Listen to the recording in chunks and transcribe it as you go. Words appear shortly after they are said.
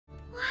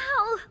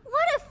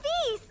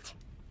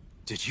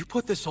Did you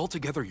put this all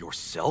together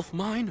yourself,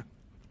 Mine?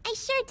 I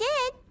sure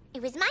did.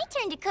 It was my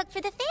turn to cook for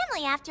the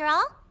family, after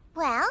all.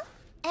 Well,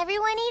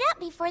 everyone eat up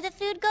before the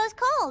food goes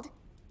cold.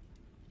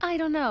 I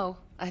don't know.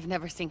 I've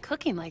never seen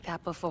cooking like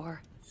that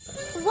before.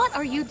 What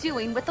are you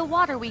doing with the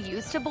water we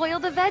used to boil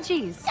the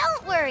veggies?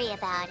 Don't worry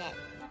about it.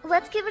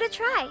 Let's give it a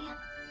try.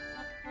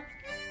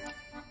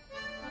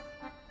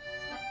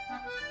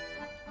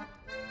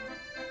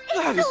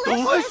 That is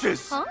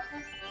delicious! Huh?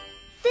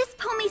 This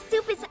pomi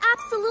soup is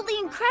absolutely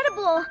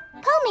incredible.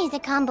 Pomi's a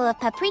combo of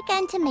paprika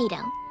and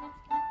tomato.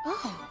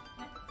 Oh.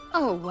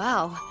 Oh,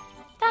 wow.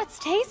 That's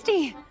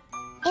tasty.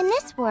 In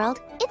this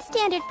world, it's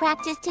standard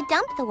practice to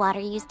dump the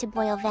water used to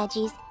boil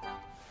veggies.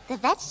 The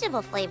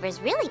vegetable flavors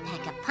really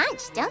pack a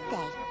punch, don't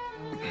they?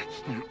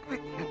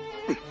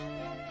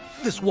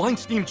 This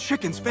Weinstein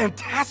chicken's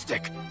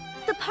fantastic!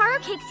 The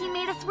paro cakes you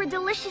made us were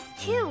delicious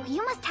too.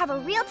 You must have a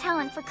real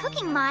talent for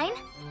cooking, Mine.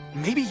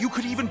 Maybe you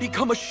could even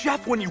become a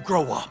chef when you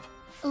grow up!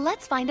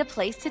 Let's find a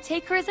place to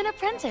take her as an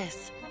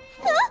apprentice.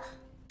 Huh?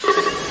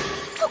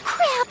 Oh,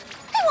 crap!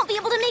 I won't be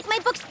able to make my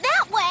books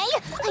that way!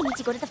 I need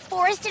to go to the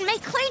forest and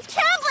make clay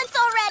tablets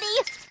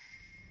already!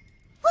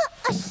 Well,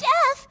 a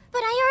chef, but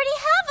I already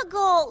have a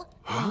goal!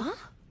 Huh?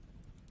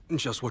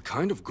 Just what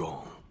kind of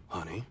goal,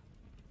 honey?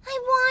 I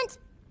want...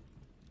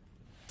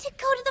 to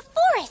go to the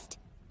forest!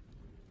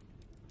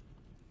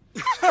 Go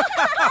to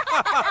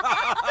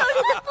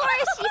the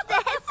forest, she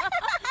says!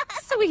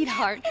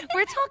 Sweetheart,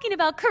 we're talking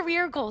about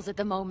career goals at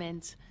the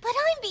moment. But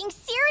I'm being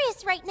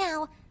serious right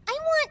now. I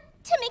want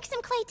to make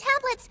some clay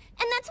tablets,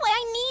 and that's why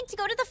I need to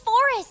go to the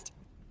forest.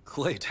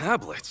 Clay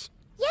tablets?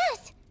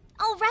 Yes,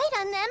 I'll write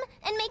on them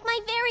and make my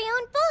very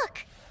own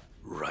book.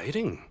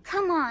 Writing?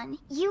 Come on,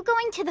 you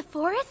going to the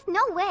forest?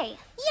 No way.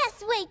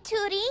 Yes, wait,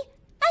 Tootie.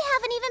 I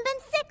haven't even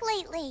been sick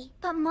lately.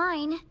 But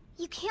Mine,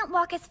 you can't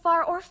walk as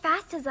far or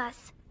fast as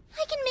us.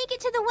 I can make it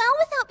to the well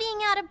without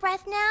being out of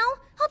breath now.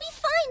 I'll be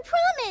fine,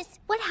 promise.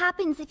 What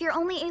happens if you're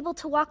only able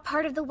to walk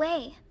part of the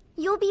way?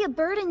 You'll be a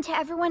burden to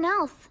everyone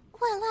else.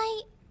 Well,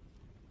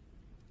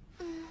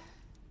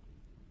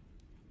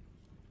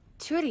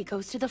 Trudy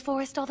goes to the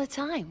forest all the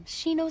time.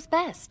 She knows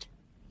best.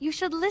 You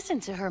should listen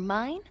to her,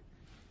 Mine.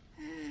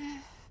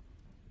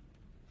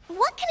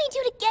 What can I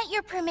do to get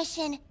your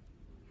permission?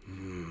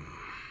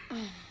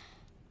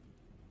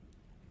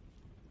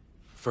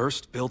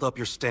 First, build up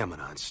your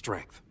stamina and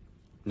strength.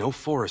 No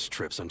forest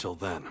trips until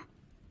then.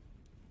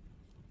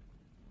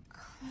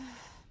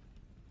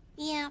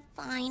 Yeah,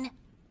 fine.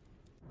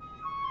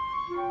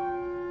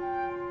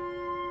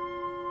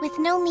 With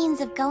no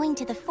means of going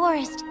to the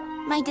forest,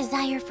 my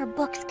desire for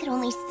books could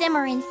only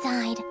simmer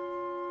inside.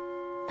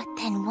 But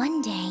then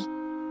one day...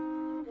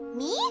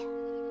 Me?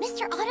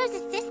 Mr. Otto's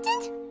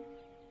assistant?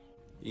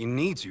 He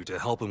needs you to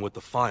help him with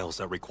the files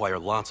that require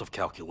lots of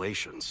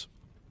calculations.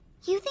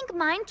 You think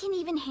Mine can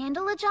even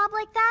handle a job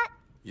like that?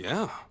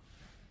 Yeah.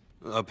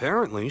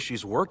 Apparently,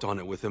 she's worked on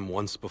it with him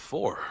once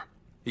before.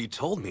 He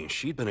told me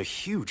she'd been a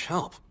huge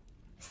help.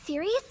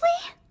 Seriously?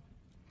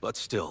 But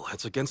still,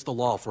 it's against the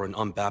law for an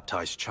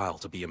unbaptized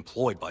child to be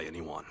employed by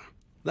anyone.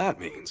 That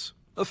means,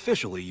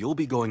 officially, you'll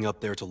be going up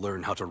there to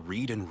learn how to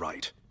read and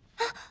write.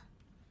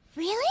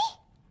 Really?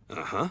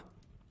 Uh-huh.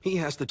 He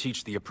has to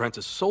teach the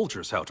apprentice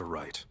soldiers how to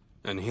write,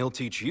 and he'll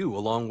teach you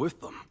along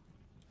with them.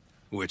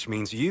 Which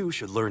means you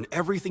should learn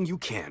everything you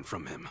can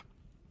from him.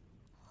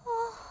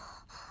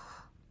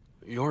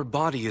 Your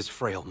body is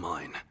frail,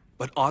 Mine,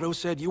 but Otto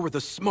said you were the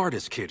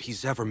smartest kid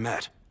he's ever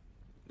met.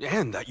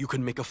 And that you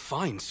can make a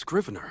fine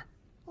scrivener.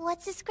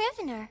 What's a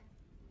scrivener?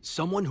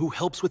 Someone who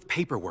helps with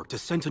paperwork to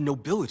send to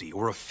nobility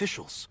or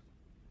officials.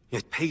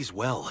 It pays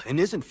well and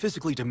isn't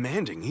physically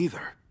demanding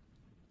either.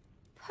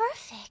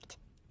 Perfect.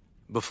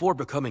 Before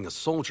becoming a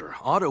soldier,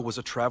 Otto was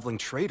a traveling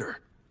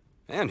trader.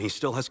 And he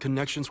still has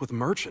connections with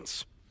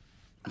merchants.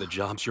 The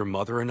jobs your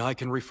mother and I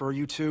can refer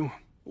you to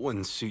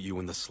wouldn't suit you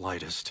in the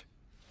slightest.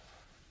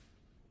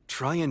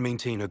 Try and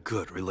maintain a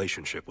good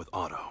relationship with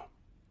Otto.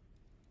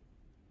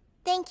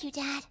 Thank you,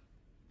 Dad.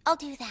 I'll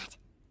do that.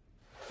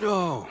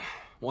 Oh,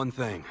 one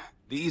thing.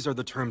 These are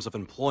the terms of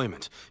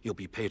employment. You'll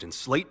be paid in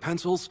slate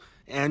pencils,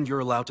 and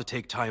you're allowed to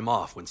take time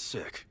off when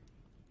sick.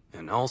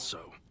 And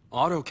also,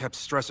 Otto kept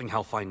stressing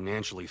how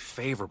financially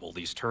favorable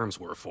these terms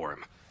were for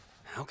him.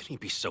 How can he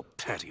be so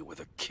petty with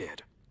a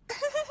kid?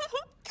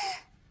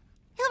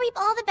 He'll reap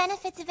all the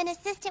benefits of an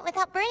assistant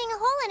without burning a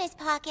hole in his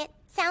pocket.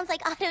 Sounds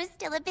like Otto's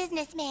still a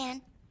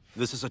businessman.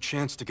 This is a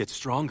chance to get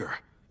stronger.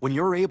 When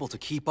you're able to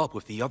keep up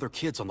with the other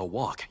kids on the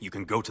walk, you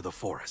can go to the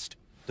forest.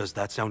 Does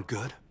that sound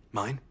good,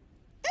 Mine?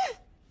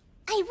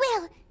 I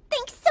will.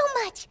 Thanks so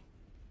much.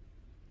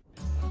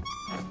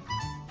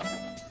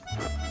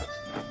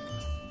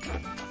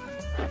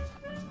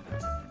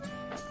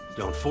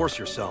 Don't force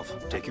yourself.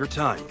 Take your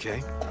time,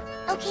 okay?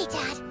 Okay,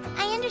 Dad.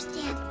 I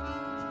understand.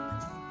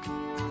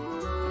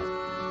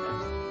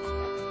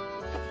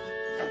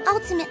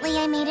 Ultimately,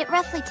 I made it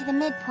roughly to the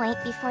midpoint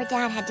before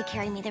Dad had to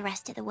carry me the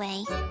rest of the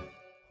way.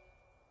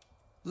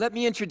 Let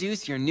me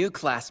introduce your new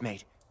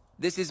classmate.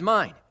 This is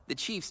Mine, the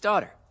chief's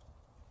daughter.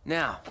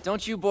 Now,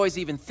 don't you boys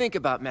even think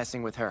about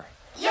messing with her.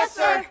 Yes,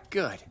 sir.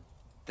 Good.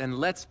 Then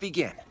let's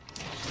begin.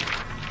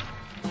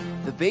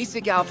 The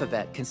basic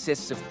alphabet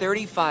consists of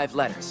 35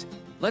 letters.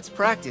 Let's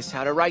practice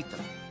how to write them.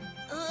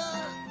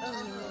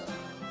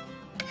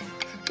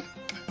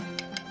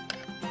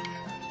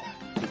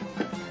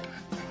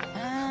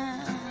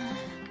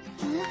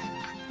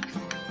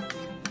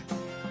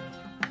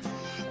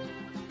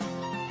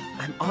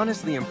 I'm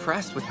honestly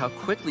impressed with how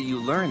quickly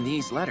you learn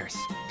these letters.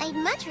 I'd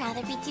much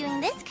rather be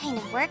doing this kind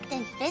of work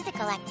than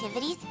physical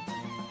activities.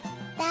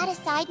 That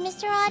aside,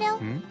 Mr. Otto,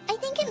 I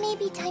think it may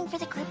be time for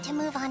the group to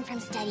move on from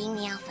studying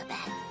the alphabet.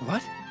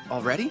 What?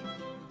 Already?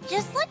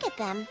 Just look at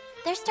them.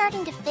 They're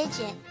starting to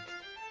fidget.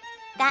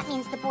 That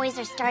means the boys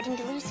are starting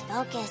to lose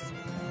focus.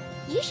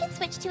 You should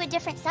switch to a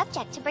different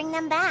subject to bring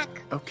them back.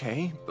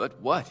 Okay, but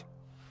what?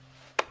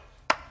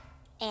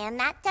 And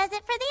that does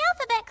it for the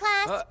alphabet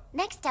class.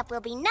 Next up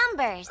will be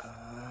numbers.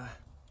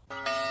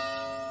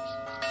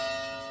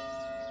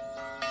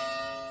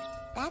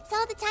 That's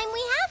all the time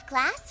we have,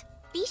 class.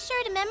 Be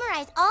sure to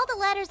memorize all the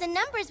letters and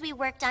numbers we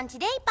worked on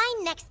today by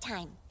next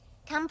time.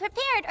 Come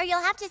prepared or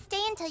you'll have to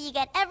stay until you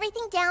get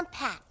everything down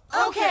pat.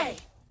 Okay.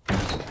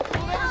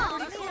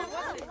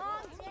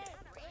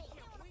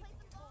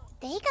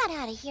 They got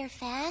out of here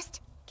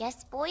fast.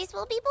 Guess boys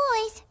will be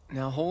boys.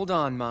 Now hold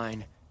on,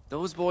 Mine.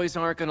 Those boys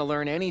aren't gonna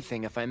learn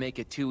anything if I make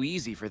it too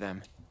easy for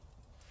them.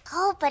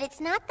 Oh, but it's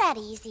not that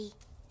easy.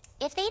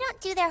 If they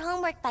don't do their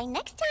homework by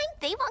next time,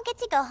 they won't get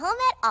to go home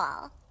at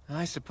all.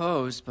 I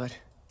suppose, but...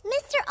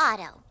 Mr.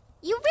 Otto,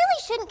 you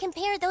really shouldn't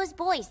compare those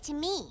boys to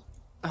me.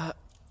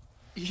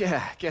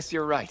 Yeah, guess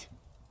you're right.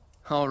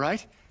 All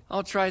right,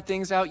 I'll try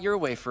things out your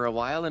way for a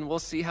while and we'll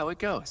see how it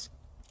goes.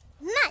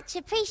 Much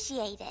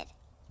appreciated.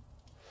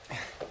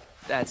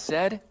 That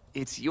said,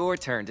 it's your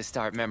turn to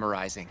start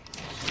memorizing.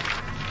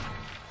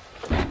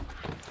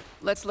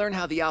 Let's learn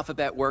how the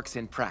alphabet works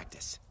in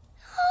practice.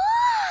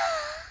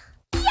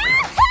 Yahoo!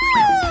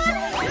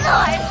 More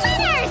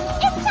letters!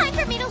 It's time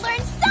for me to learn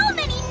so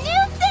many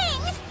new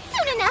things!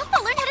 Soon enough,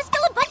 I'll learn how to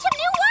spell a bunch of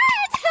new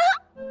words!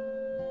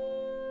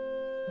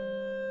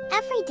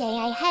 Every day,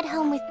 I head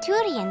home with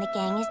Turi and the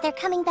gang as they're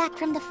coming back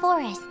from the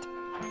forest.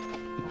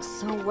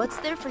 So what's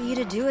there for you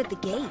to do at the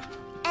gate?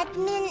 I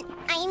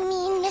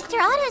mean, Mr.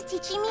 Otto's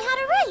teaching me how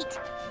to write.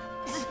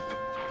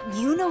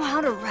 You know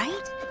how to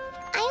write?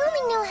 I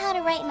only know how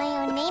to write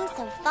my own name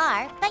so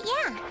far, but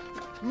yeah.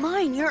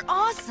 Mine, you're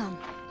awesome.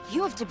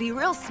 You have to be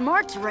real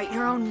smart to write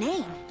your own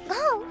name.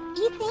 Oh,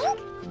 you think?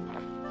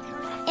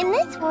 In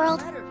this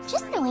world,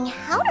 just knowing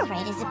how to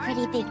write is a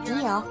pretty big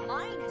deal.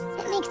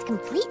 It makes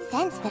complete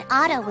sense that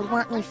Otto would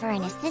want me for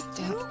an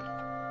assistant.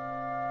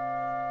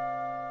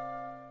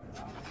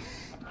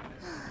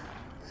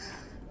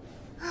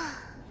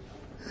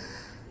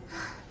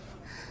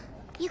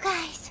 You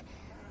guys,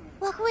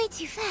 walk away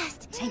too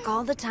fast. Take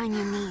all the time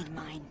you need,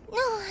 Mine.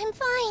 No, I'm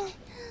fine.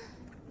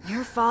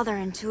 Your father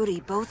and Turi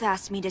both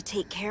asked me to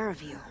take care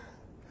of you.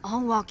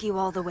 I'll walk you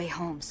all the way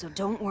home, so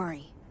don't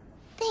worry.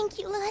 Thank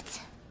you, Lutz.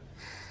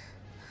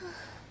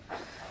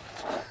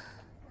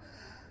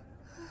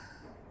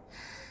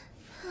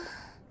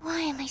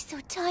 Why am I so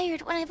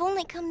tired when I've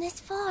only come this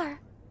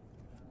far?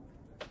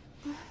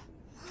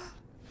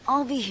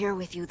 I'll be here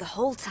with you the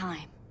whole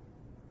time.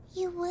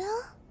 You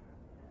will?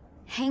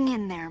 Hang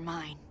in there,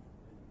 Mine.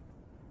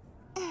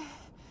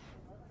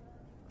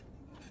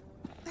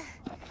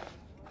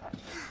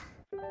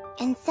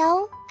 And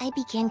so, I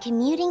began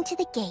commuting to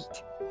the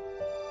gate.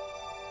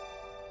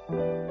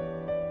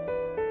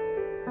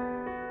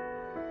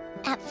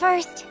 At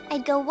first,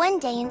 I'd go one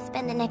day and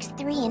spend the next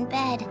 3 in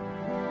bed.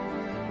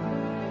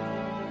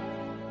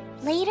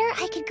 Later,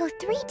 I could go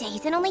 3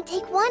 days and only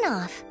take 1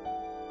 off.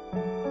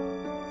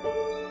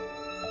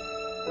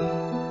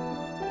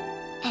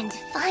 And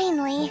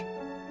finally,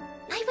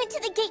 I went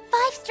to the gate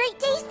 5 straight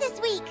days this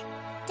week.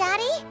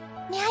 Daddy,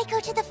 may I go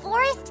to the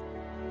forest?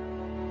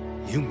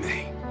 You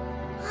may.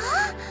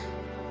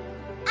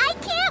 I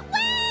can't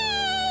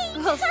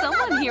wait! Well,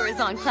 someone here is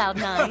on cloud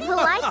 9. Well,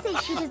 I'd say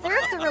she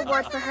deserves a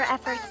reward for her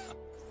efforts.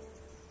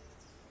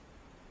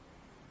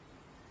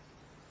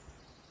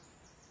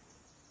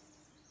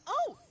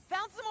 Oh,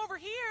 found some over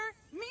here.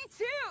 Me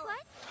too.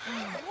 What?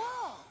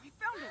 Whoa, we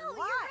found a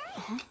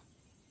lot.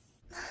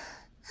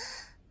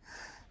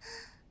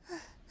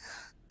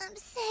 I'm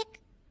sick.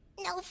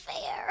 No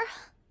fair.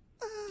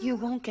 You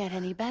won't get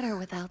any better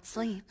without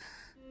sleep.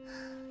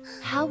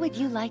 How would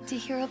you like to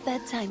hear a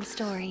bedtime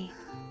story?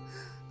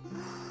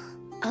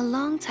 A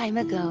long time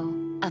ago,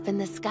 up in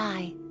the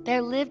sky,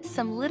 there lived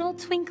some little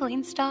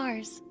twinkling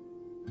stars.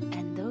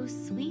 And those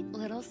sweet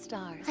little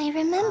stars... I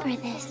remember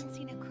this.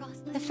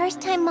 The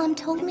first time Mom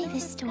told me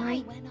this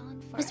story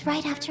was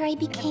right after I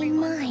became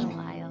mine.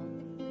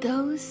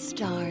 Those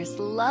stars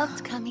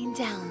loved coming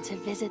down to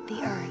visit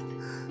the Earth.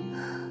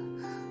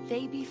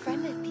 They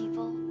befriended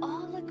people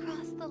all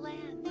across the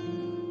land.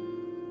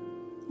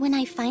 When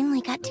I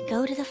finally got to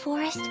go to the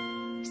forest,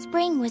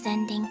 spring was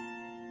ending.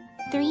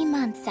 3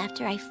 months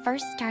after I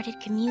first started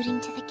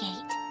commuting to the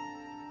gate.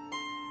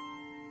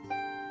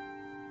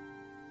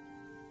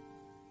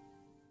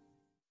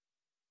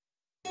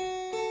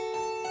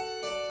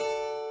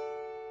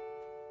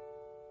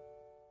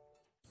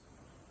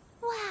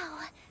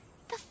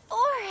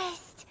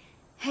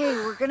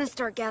 gonna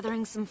start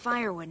gathering some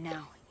firewood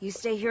now. You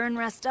stay here and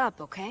rest up,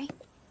 okay?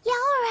 Yeah,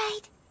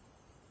 alright.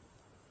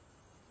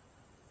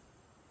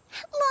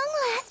 At long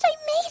last, I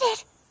made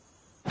it!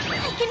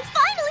 I can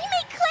finally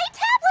make clay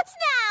tablets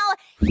now!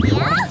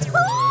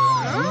 Yahoo!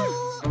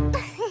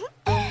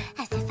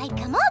 As if I'd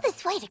come all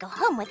this way to go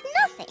home with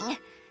nothing.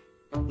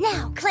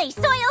 Now, clay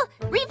soil,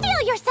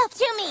 reveal yourself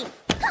to me!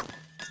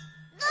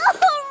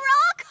 Oh,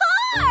 rock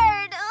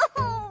hard!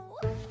 Oh.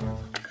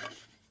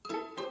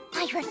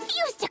 I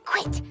refuse to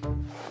quit!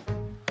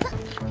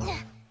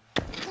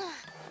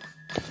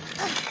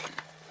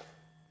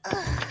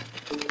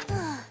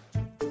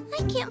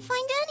 I can't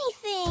find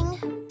anything.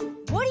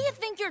 What do you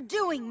think you're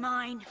doing,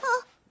 Mine?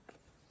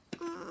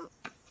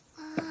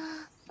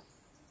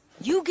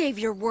 You gave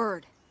your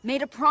word,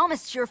 made a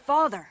promise to your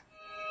father.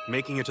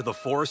 Making it to the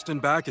forest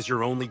and back is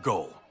your only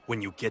goal.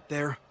 When you get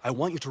there, I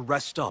want you to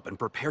rest up and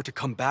prepare to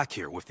come back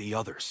here with the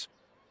others.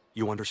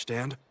 You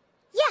understand?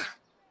 Yeah.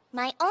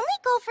 My only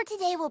goal for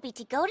today will be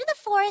to go to the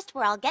forest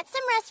where I'll get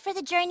some rest for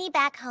the journey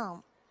back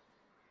home.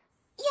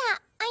 Yeah,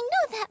 I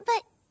know that,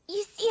 but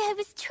you see, I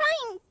was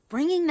trying...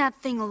 Bringing that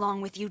thing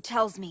along with you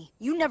tells me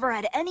you never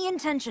had any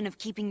intention of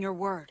keeping your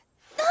word.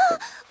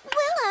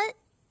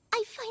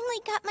 I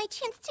finally got my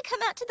chance to come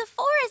out to the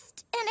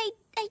forest, and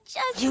I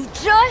just... You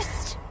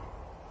just...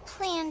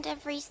 planned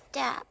every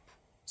step.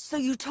 So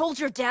you told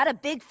your dad a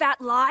big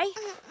fat lie?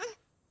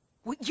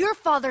 What your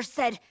father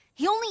said,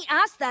 he only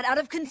asked that out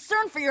of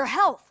concern for your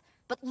health.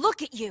 But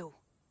look at you.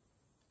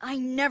 I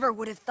never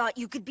would have thought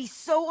you could be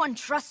so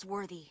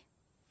untrustworthy.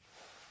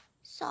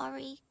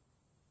 Sorry.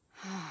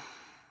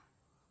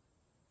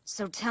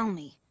 So tell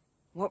me,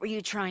 what were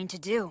you trying to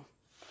do?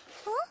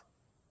 Huh?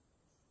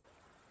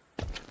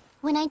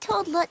 When I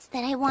told Lutz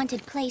that I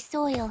wanted clay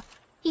soil,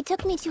 he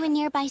took me to a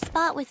nearby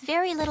spot with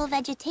very little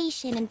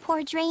vegetation and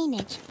poor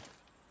drainage.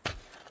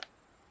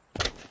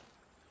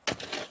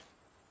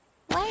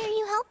 Why are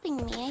you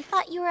helping me? I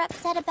thought you were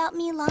upset about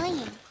me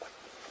lying.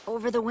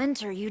 Over the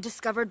winter, you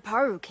discovered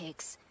paru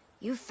cakes.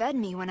 You fed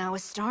me when I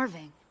was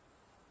starving.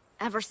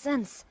 Ever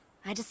since,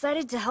 I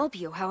decided to help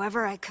you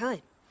however I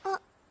could.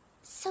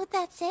 So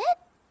that's it?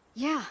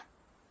 Yeah.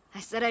 I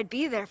said I'd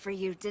be there for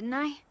you, didn't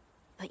I?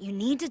 But you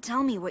need to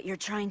tell me what you're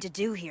trying to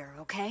do here,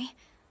 okay?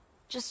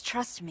 Just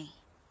trust me.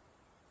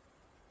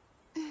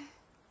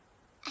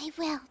 I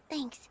will,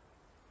 thanks.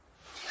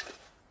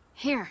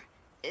 Here,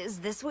 is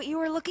this what you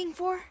were looking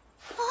for?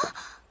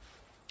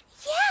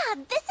 Yeah,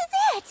 this is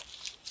it!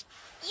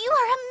 You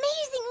are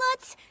amazing,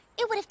 Lutz!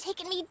 It would have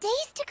taken me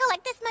days to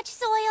collect this much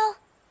soil.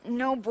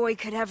 No boy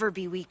could ever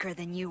be weaker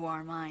than you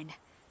are, Mine.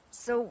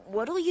 So,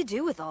 what'll you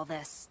do with all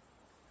this?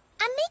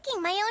 I'm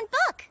making my own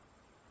book.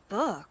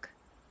 Book?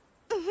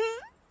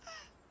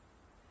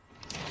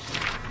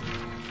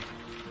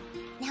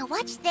 Now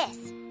watch this.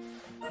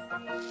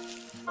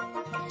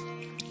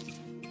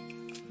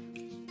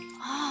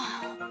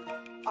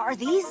 Are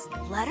these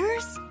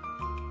letters?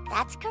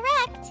 That's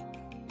correct.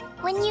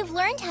 When you've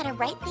learned how to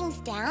write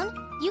things down,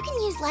 you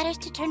can use letters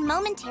to turn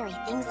momentary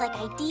things like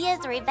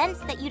ideas or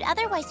events that you'd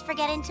otherwise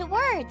forget into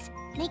words,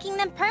 making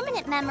them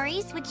permanent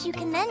memories which you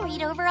can then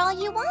read over all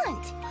you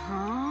want.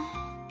 Huh?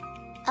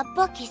 A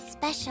book is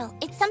special.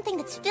 It's something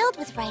that's filled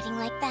with writing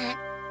like that.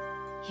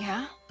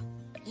 Yeah?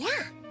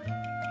 Yeah.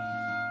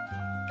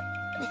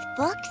 With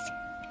books,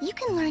 you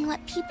can learn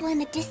what people in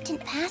the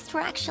distant past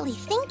were actually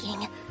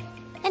thinking,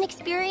 and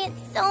experience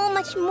so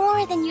much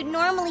more than you'd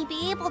normally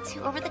be able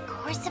to over the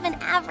course of an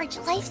average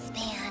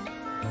lifespan.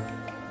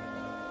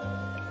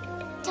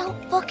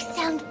 Don't books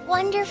sound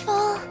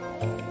wonderful?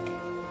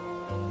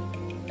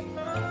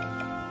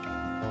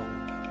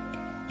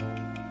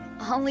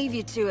 I'll leave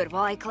you to it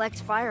while I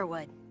collect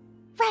firewood.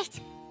 Right.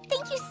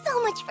 Thank you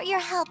so much for your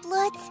help,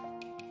 Lutz.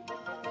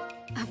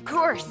 Of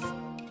course.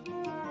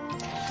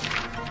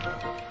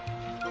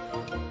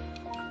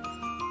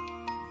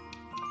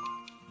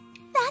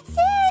 That's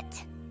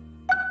it!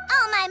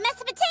 All my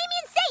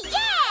Mesopotamians say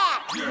yeah!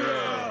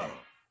 Yeah!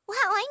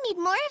 Wow, I need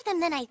more of them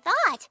than I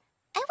thought.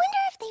 I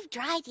wonder if they've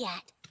dried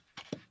yet.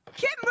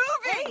 Get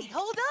moving! Hey,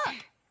 hold up!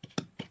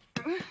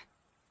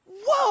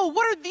 Whoa,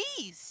 what are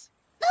these?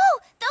 No,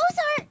 those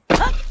are...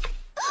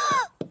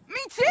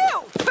 Me too!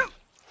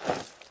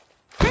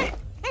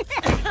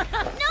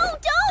 No,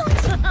 don't!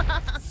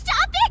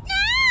 Stop it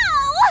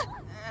now!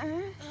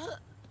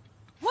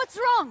 What's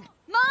wrong?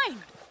 Mine!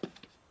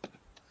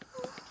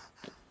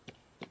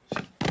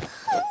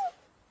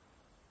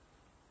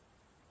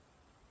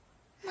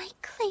 My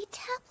clay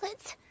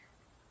tablets.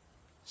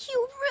 You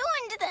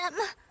ruined them.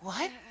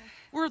 What?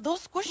 Were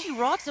those squishy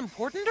rocks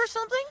important or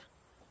something?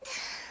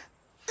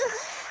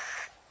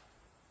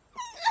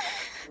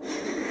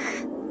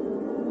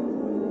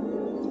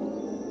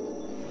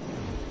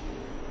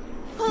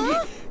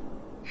 Huh?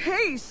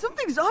 Hey,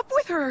 something's up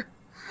with her.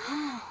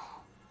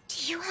 Do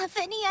you have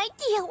any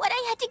idea what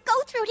I had to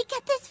go through to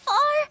get this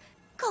far?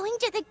 Going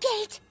to the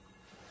gate.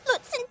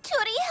 Lutz and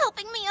Turi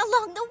helping me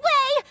along the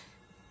way.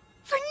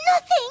 For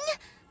nothing.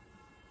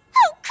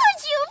 How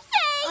could you,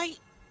 Faye?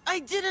 I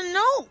didn't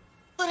know,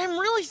 but I'm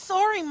really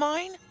sorry,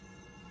 Mine.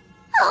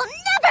 I'll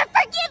never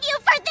forgive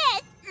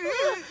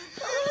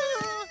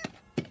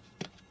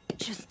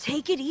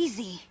Take it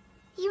easy.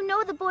 You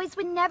know the boys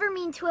would never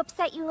mean to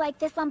upset you like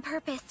this on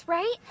purpose,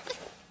 right?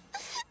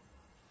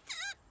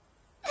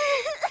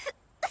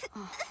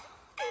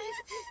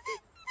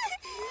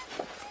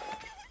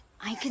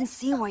 I can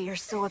see why you're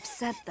so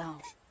upset, though.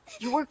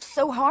 You worked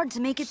so hard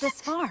to make it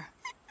this far.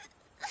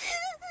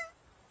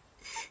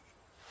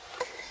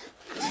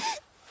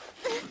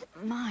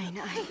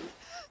 Mine,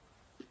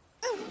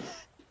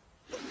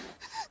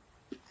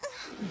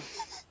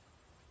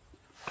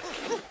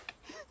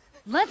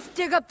 Let's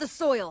dig up the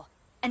soil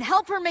and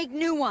help her make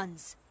new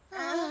ones.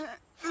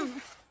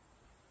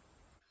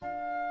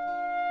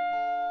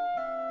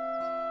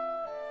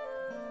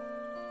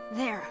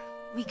 There,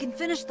 we can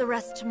finish the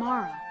rest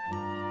tomorrow.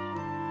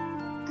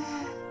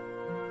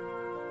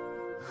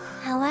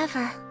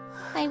 However,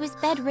 I was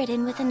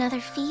bedridden with another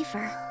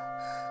fever,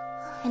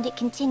 and it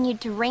continued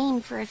to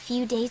rain for a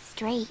few days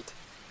straight.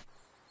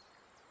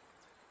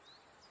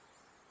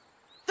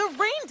 The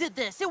rain did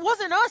this! It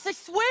wasn't us, I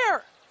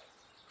swear!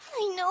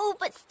 I know,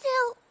 but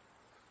still...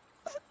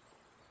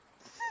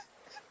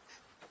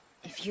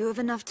 If you have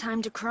enough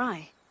time to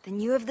cry, then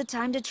you have the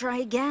time to try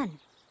again.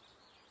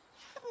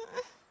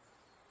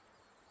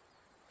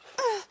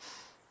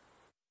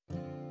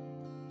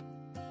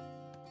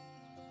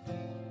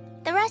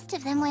 The rest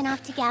of them went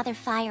off to gather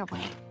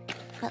firewood,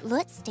 but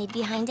Lutz stayed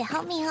behind to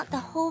help me out the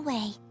whole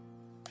way.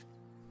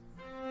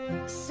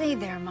 Say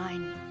there,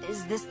 Mine.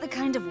 Is this the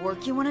kind of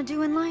work you want to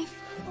do in life?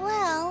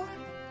 Well,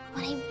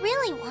 what I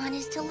really want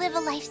is to live a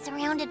life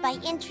surrounded by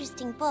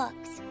interesting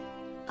books.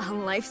 A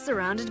life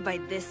surrounded by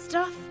this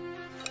stuff?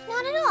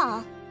 Not at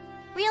all.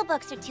 Real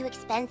books are too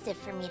expensive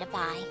for me to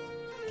buy.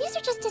 These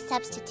are just a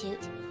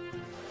substitute.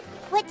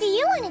 What do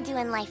you want to do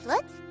in life,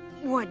 Lutz?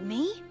 What,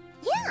 me?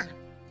 Yeah.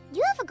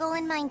 You have a goal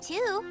in mind,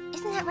 too.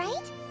 Isn't that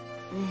right?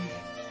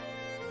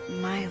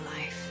 My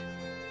life.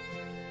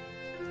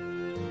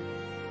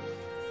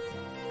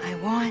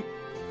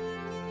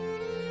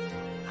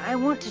 I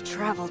want to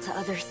travel to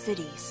other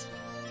cities.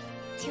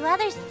 To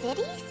other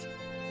cities?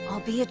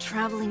 I'll be a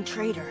traveling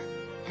trader,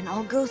 and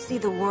I'll go see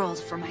the world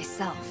for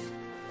myself.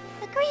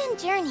 A grand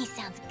journey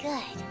sounds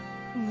good.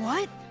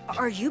 What?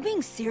 Are you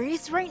being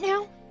serious right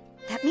now?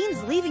 That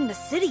means leaving the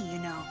city, you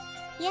know.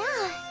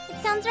 Yeah,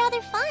 it sounds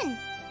rather fun.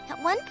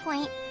 At one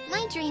point,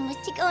 my dream was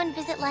to go and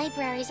visit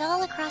libraries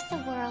all across the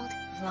world.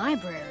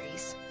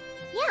 Libraries?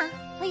 Yeah,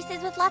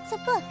 places with lots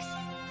of books.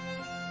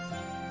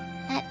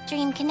 That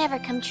dream can never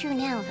come true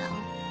now, though.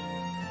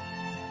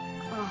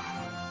 Oh,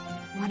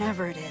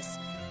 whatever it is,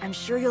 I'm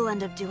sure you'll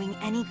end up doing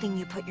anything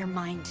you put your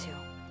mind to.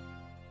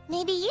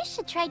 Maybe you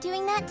should try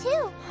doing that,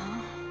 too.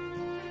 Huh?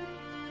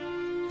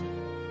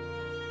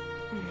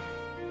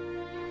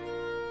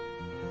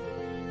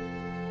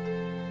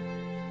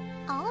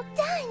 All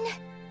done.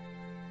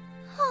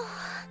 Oh,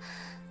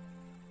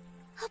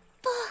 a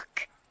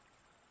book.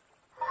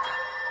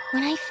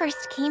 When I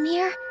first came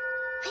here,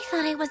 I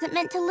thought I wasn't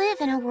meant to live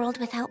in a world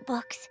without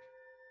books.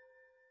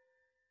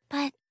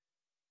 But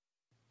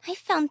I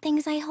found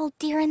things I hold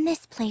dear in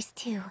this place,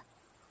 too.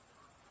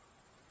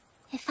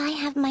 If I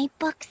have my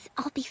books,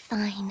 I'll be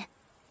fine.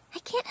 I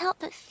can't help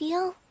but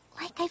feel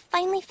like I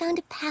finally found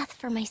a path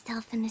for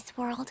myself in this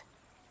world.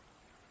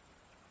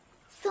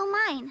 So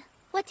Mine,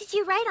 what did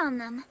you write on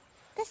them?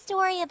 The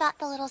story about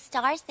the little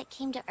stars that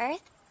came to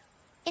Earth.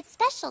 It's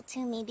special to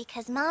me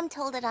because Mom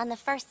told it on the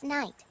first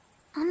night.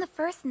 On the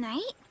first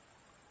night?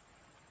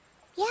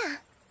 Yeah,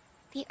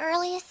 the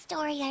earliest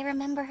story I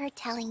remember her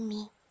telling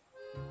me.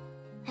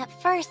 At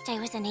first, I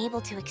was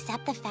unable to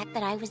accept the fact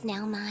that I was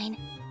now mine.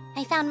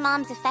 I found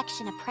Mom's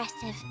affection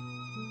oppressive.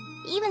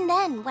 Even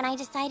then, when I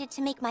decided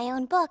to make my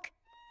own book,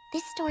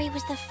 this story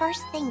was the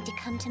first thing to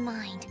come to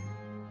mind.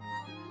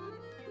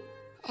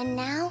 And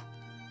now,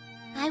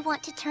 I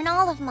want to turn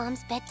all of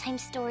Mom's bedtime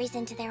stories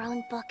into their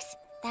own books.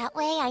 That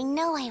way, I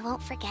know I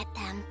won't forget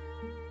them.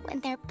 When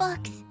they're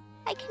books,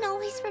 I can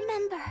always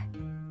remember.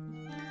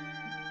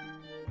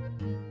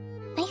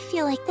 I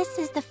feel like this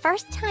is the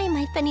first time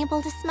I've been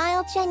able to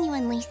smile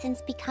genuinely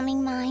since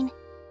becoming mine.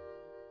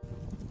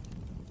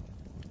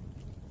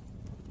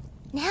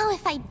 Now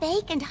if I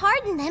bake and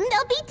harden them,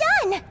 they'll be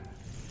done!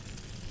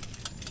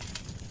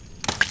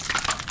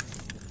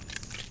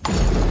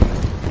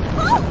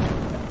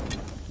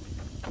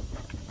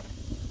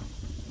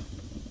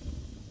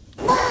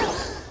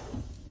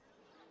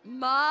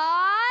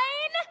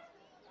 Mine?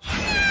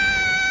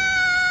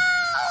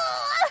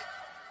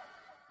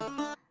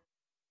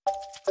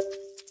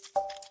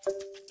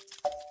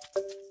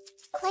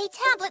 Clay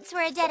tablets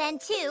were a dead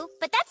end too,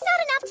 but that's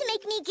not enough to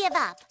make me give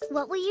up.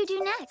 What will you do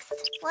next?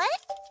 What?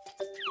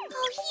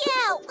 Oh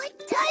yeah, what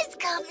does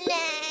come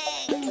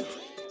next?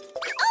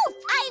 Oh,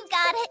 I've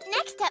got it!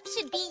 Next up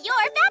should be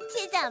your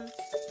baptism!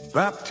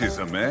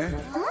 Baptism, eh?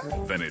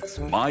 Huh? Then it's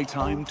my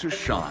time to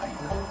shine.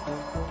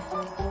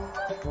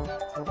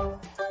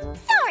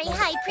 Sorry,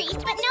 High Priest,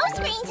 but no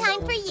screen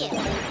time for you.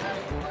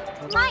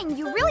 Mine,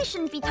 you really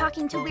shouldn't be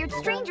talking to weird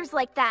strangers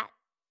like that.